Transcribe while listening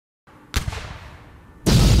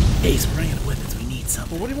Ace, we're running out of weapons. We need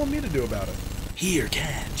something. Well, what do you want me to do about it? Here,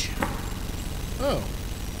 catch. Oh.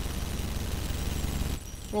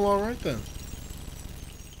 Well, alright then.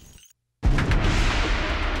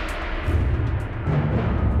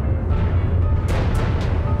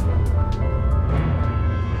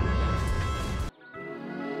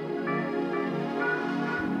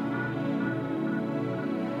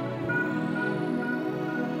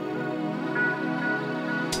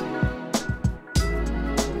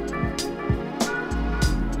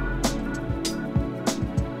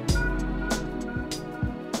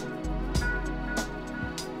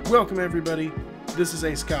 Welcome everybody, this is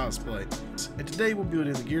Ace Cosplay, and today we'll be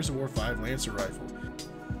building the Gears of War 5 Lancer Rifle.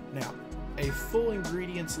 Now, a full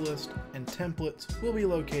ingredients list and templates will be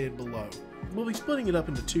located below. We'll be splitting it up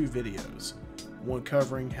into two videos, one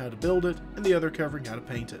covering how to build it, and the other covering how to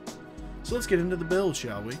paint it. So let's get into the build,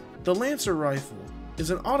 shall we? The Lancer Rifle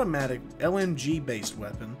is an automatic LMG-based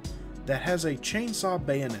weapon that has a chainsaw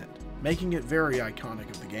bayonet, making it very iconic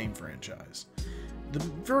of the game franchise. The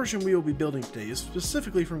version we will be building today is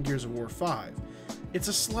specifically from Gears of War 5. It's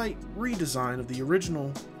a slight redesign of the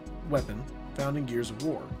original weapon found in Gears of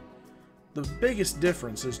War. The biggest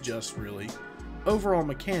difference is just really overall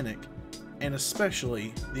mechanic, and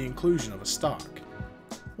especially the inclusion of a stock.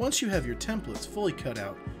 Once you have your templates fully cut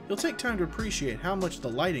out, you'll take time to appreciate how much the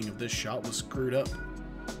lighting of this shot was screwed up.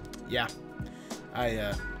 Yeah,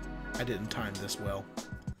 I didn't time this well.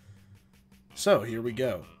 So here we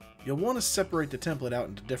go. You'll want to separate the template out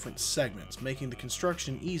into different segments, making the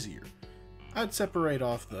construction easier. I'd separate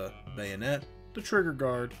off the bayonet, the trigger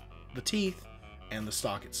guard, the teeth, and the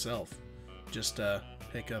stock itself. Just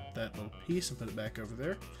pick up that little piece and put it back over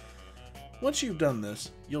there. Once you've done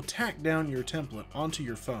this, you'll tack down your template onto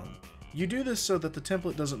your foam. You do this so that the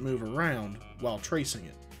template doesn't move around while tracing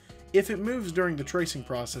it. If it moves during the tracing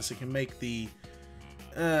process, it can make the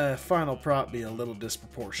final prop be a little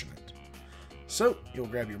disproportionate. So, you'll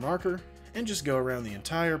grab your marker and just go around the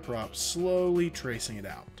entire prop, slowly tracing it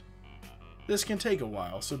out. This can take a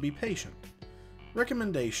while, so be patient.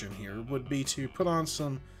 Recommendation here would be to put on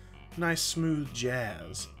some nice smooth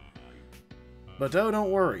jazz. But oh,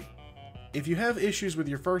 don't worry. If you have issues with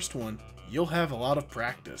your first one, you'll have a lot of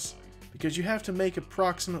practice, because you have to make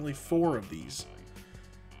approximately 4 of these.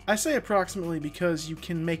 I say approximately because you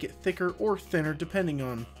can make it thicker or thinner depending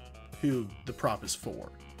on who the prop is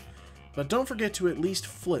for. But don't forget to at least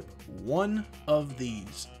flip one of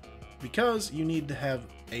these, because you need to have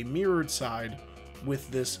a mirrored side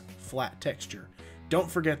with this flat texture.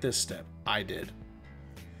 Don't forget this step. I did.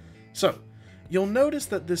 So, you'll notice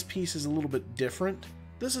that this piece is a little bit different.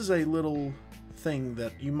 This is a little thing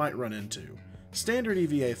that you might run into. Standard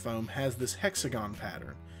EVA foam has this hexagon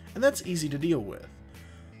pattern, and that's easy to deal with.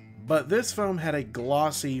 But this foam had a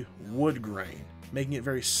glossy wood grain, making it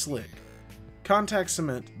very slick. Contact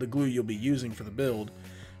cement, the glue you'll be using for the build,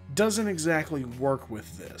 doesn't exactly work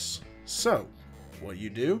with this. So, what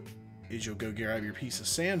you do is you'll go grab your piece of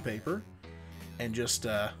sandpaper and just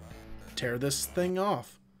tear this thing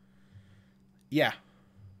off. Yeah,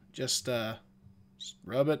 just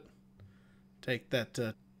rub it. Take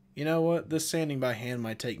that, you know what, this sanding by hand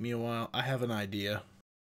might take me a while. I have an idea.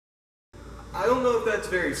 I don't know if that's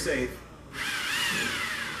very safe.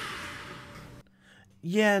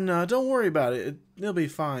 Yeah, no, don't worry about it. It'll be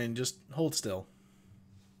fine. Just hold still.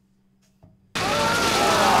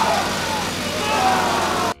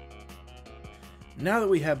 Now that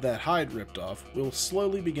we have that hide ripped off, we'll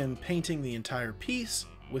slowly begin painting the entire piece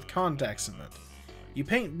with contact cement. You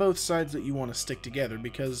paint both sides that you want to stick together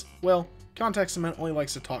because, well, contact cement only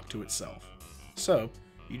likes to talk to itself. So,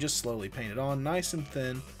 you just slowly paint it on nice and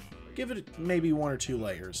thin, give it maybe 1 or 2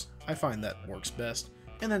 layers. I find that works best,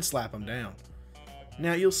 and then slap them down.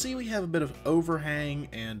 Now you'll see we have a bit of overhang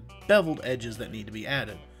and beveled edges that need to be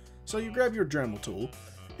added. So you grab your Dremmel Tool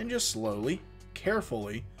and just slowly,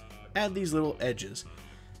 carefully, add these little edges.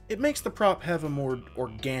 It makes the prop have a more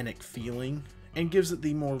organic feeling and gives it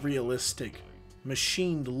the more realistic,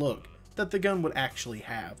 machined look that the gun would actually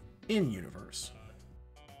have in-universe.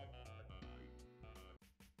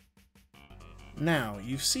 Now,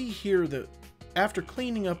 you see here that after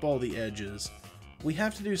cleaning up all the edges, we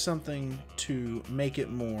have to do something to make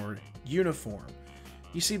it more uniform.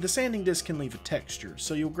 You see, the sanding disc can leave a texture,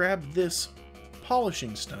 so you'll grab this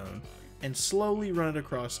polishing stone and slowly run it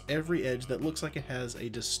across every edge that looks like it has a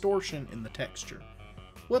distortion in the texture.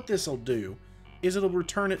 What this will do is it'll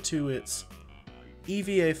return it to its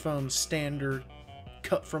EVA Foam standard,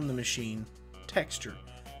 cut from the machine texture.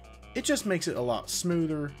 It just makes it a lot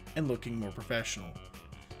smoother and looking more professional.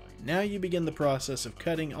 Now you begin the process of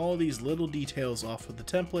cutting all these little details off of the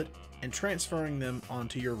template and transferring them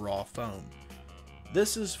onto your raw foam.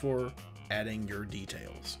 This is for adding your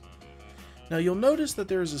details. Now you'll notice that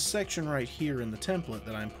there is a section right here in the template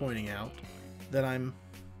that I'm pointing out that I'm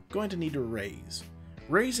going to need to raise.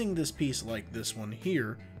 Raising this piece like this one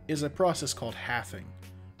here is a process called halving,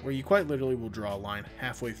 where you quite literally will draw a line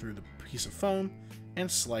halfway through the piece of foam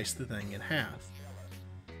and slice the thing in half.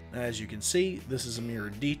 As you can see, this is a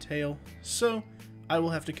mirrored detail, so I will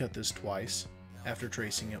have to cut this twice after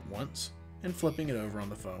tracing it once and flipping it over on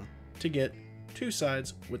the foam to get two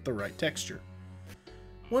sides with the right texture.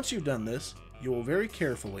 Once you've done this, you will very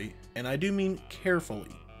carefully, and I do mean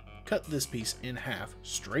carefully, cut this piece in half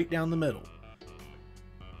straight down the middle.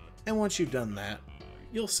 And once you've done that,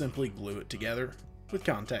 you'll simply glue it together with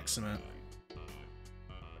contact cement.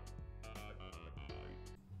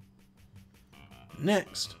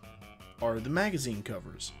 Next are the magazine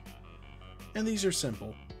covers, and these are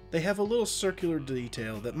simple. They have a little circular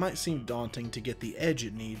detail that might seem daunting to get the edge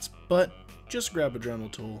it needs, but just grab a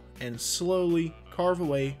Dremel tool and slowly carve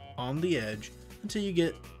away on the edge until you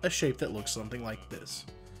get a shape that looks something like this.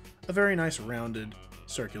 A very nice rounded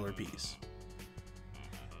circular piece.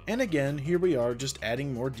 And again, here we are just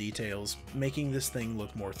adding more details, making this thing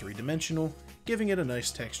look more three-dimensional, giving it a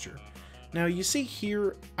nice texture. Now you see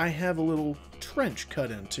here I have a little trench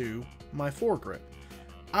cut into my foregrip.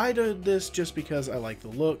 I did this just because I like the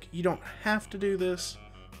look. You don't have to do this,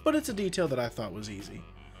 but it's a detail that I thought was easy.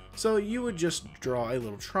 So you would just draw a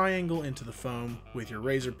little triangle into the foam with your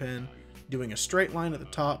razor pen, doing a straight line at the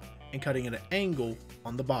top and cutting at an angle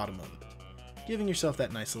on the bottom of it, giving yourself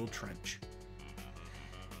that nice little trench.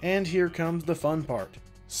 And here comes the fun part,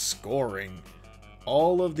 scoring.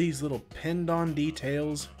 All of these little pinned on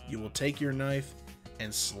details, you will take your knife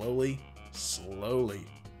and slowly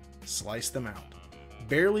slice them out.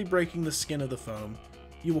 Barely breaking the skin of the foam,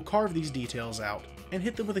 you will carve these details out and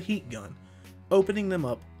hit them with a heat gun, opening them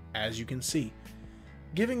up as you can see,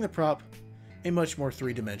 giving the prop a much more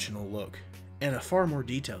three-dimensional look and a far more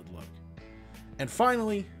detailed look. And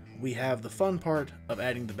finally, we have the fun part of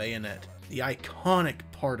adding the bayonet, the iconic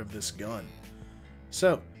part of this gun.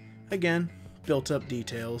 So, again, built up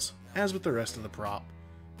details, as with the rest of the prop.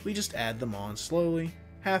 We just add them on slowly,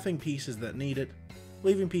 halving pieces that need it,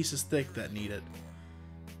 leaving pieces thick that need it,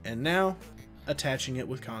 and now attaching it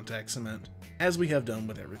with contact cement, as we have done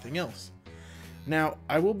with everything else. Now,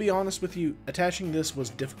 I will be honest with you, attaching this was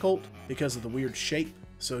difficult because of the weird shape,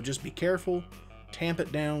 so just be careful, tamp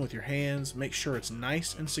it down with your hands, make sure it's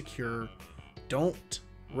nice and secure, don't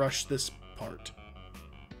rush this part.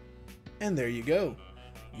 And there you go.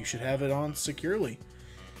 You should have it on securely.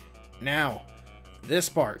 Now, this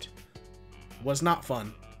part was not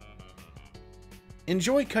fun.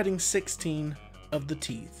 Enjoy cutting 16 of the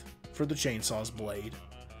teeth for the chainsaw's blade.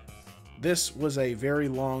 This was a very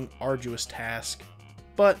long, arduous task,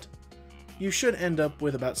 but you should end up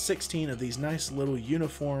with about 16 of these nice little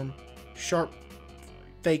uniform, sharp,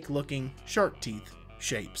 fake-looking shark teeth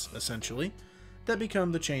shapes, essentially, that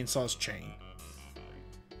become the chainsaw's chain.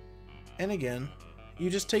 And again,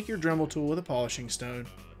 you just take your Dremel tool with a polishing stone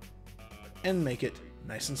and make it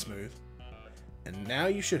nice and smooth. And now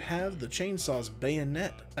you should have the chainsaw's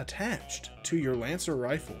bayonet attached to your Lancer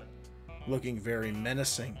rifle, looking very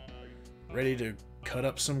menacing, ready to cut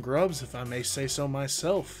up some grubs if I may say so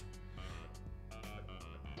myself.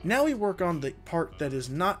 Now we work on the part that is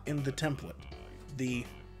not in the template, the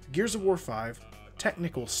Gears of War 5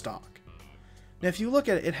 technical stock. Now if you look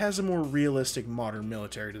at it, it has a more realistic modern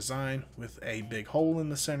military design with a big hole in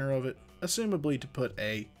the center of it, assumably to put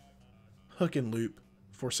a hook and loop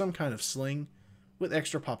for some kind of sling with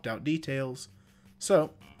extra popped out details.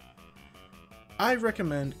 So I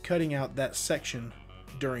recommend cutting out that section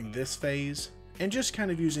during this phase and just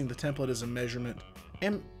kind of using the template as a measurement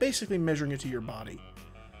and basically measuring it to your body.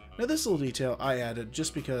 Now this little detail I added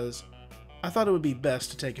just because I thought it would be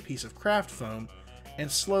best to take a piece of craft foam and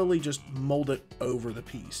slowly just mold it over the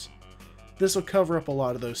piece. This will cover up a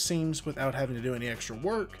lot of those seams without having to do any extra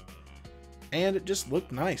work, and it just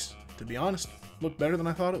looked nice. To be honest, looked better than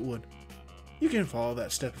I thought it would. You can follow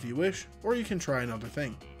that step if you wish, or you can try another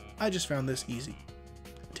thing. I just found this easy.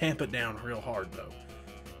 Tamp it down real hard though.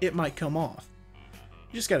 It might come off.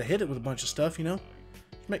 You just gotta hit it with a bunch of stuff, you know?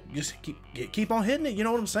 Just keep on hitting it, you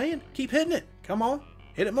know what I'm saying? Keep hitting it. Come on,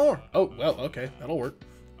 hit it more. Oh, well, okay, that'll work.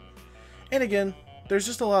 And again, there's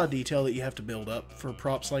just a lot of detail that you have to build up for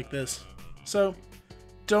props like this. So,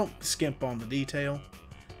 don't skimp on the detail.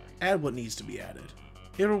 Add what needs to be added.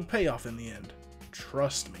 It'll pay off in the end.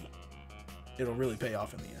 Trust me. It'll really pay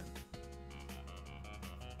off in the end.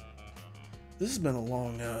 This has been a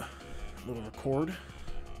long little record.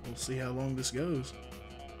 We'll see how long this goes.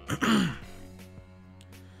 Because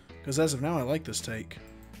as of now, I like this take.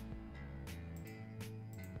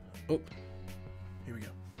 Oh, here we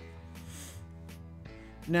go.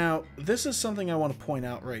 Now, this is something I want to point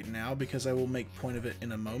out right now because I will make point of it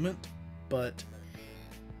in a moment, but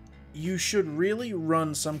you should really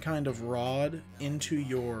run some kind of rod into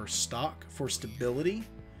your stock for stability.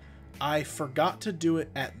 I forgot to do it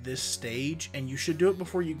at this stage, and you should do it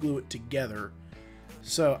before you glue it together.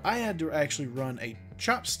 So I had to actually run a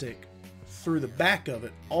chopstick through the back of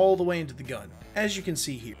it all the way into the gun, as you can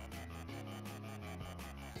see here.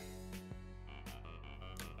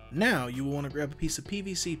 Now you will want to grab a piece of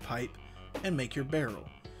PVC pipe and make your barrel.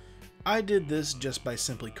 I did this just by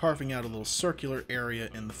simply carving out a little circular area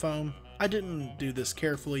in the foam. I didn't do this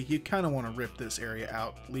carefully. You kind of want to rip this area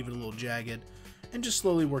out, leave it a little jagged, and just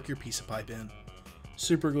slowly work your piece of pipe in.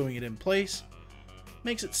 Super gluing it in place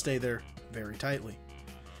makes it stay there very tightly.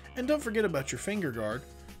 And don't forget about your finger guard,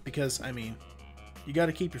 because, I mean, you got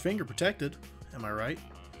to keep your finger protected, am I right?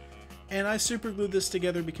 And I super glued this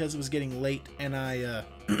together because it was getting late, and I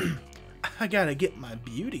gotta get my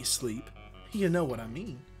beauty sleep. You know what I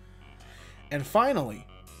mean. And finally,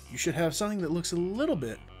 you should have something that looks a little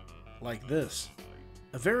bit like this.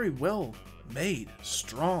 A very well made,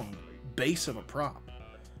 strong base of a prop.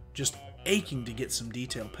 Just aching to get some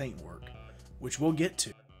detailed paint work, which we'll get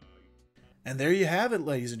to. And there you have it,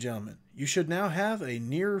 ladies and gentlemen. You should now have a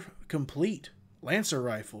near complete Lancer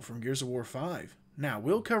rifle from Gears of War 5. Now,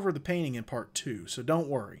 we'll cover the painting in part 2, so don't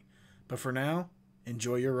worry. But for now,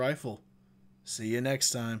 enjoy your rifle. See you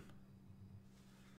next time.